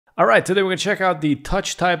Alright, today we're going to check out the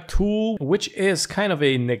touch type tool, which is kind of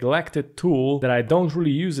a neglected tool that I don't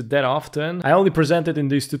really use it that often. I only present it in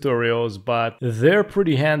these tutorials, but they're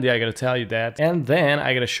pretty handy, I gotta tell you that. And then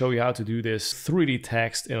I gotta show you how to do this 3D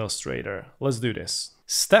text in Illustrator. Let's do this.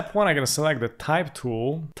 Step 1, I'm gonna select the type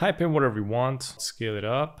tool, type in whatever you want, scale it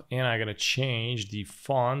up, and I'm gonna change the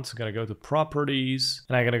font. I'm gonna go to properties,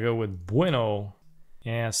 and I'm gonna go with Bueno.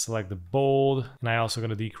 And select the bold, and I also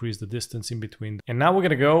gonna decrease the distance in between. And now we're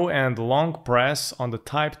gonna go and long press on the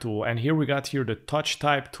type tool, and here we got here the touch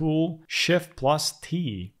type tool, Shift plus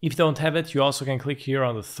T. If you don't have it, you also can click here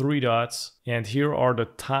on the 3 dots, and here are the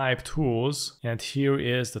type tools, and here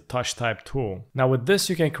is the touch type tool. Now with this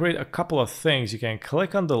you can create a couple of things. You can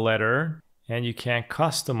click on the letter and you can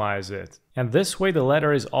customize it. And this way the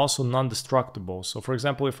letter is also non-destructible. So for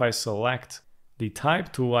example, if I select the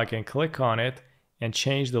type tool, I can click on it and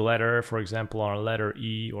change the letter, for example, on letter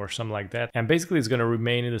E or something like that. And basically it's gonna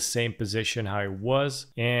remain in the same position how it was.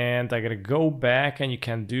 And I'm gonna go back and you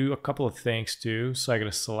can do a couple of things too. So I'm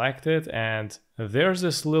gonna select it and there's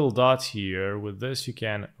this little dot here. With this you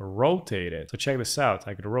can rotate it. So check this out.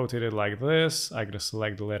 I could rotate it like this. I'm gonna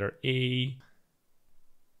select the letter A.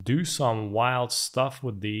 Do some wild stuff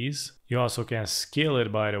with these. You also can scale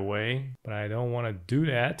it, by the way, but I don't wanna do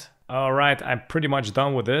that. Alright, I'm pretty much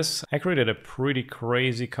done with this. I created a pretty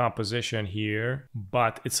crazy composition here,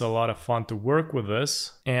 but it's a lot of fun to work with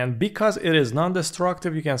this. And because it is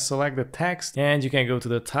non-destructive, you can select the text and you can go to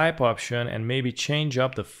the type option and maybe change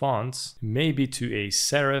up the fonts, maybe to a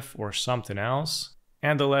serif or something else.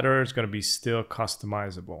 And the letter is going to be still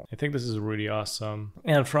customizable. I think this is really awesome.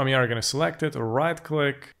 And from here, I'm going to select it, right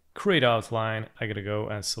click, create outline. I'm going to go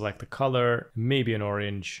and select the color, maybe an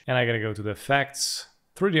orange. And I'm going to go to the effects,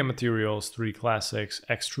 3D materials, 3D classics,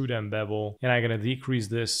 extrude and bevel, and I'm gonna decrease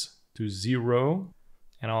this to 0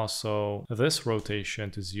 and also this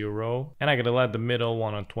rotation to 0, and I'm gonna let the middle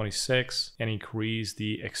one on 26 and increase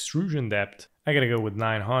the extrusion depth. I'm gonna go with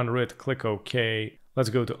 900, click OK. Let's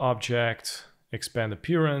go to object, expand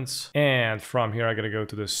appearance, and from here I'm gonna go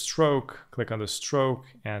to the stroke, click on the stroke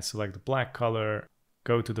and select the black color.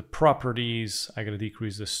 Go to the properties, I'm gonna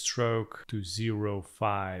decrease the stroke to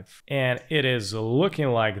 0.5. And it is looking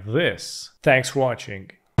like this. Thanks for watching.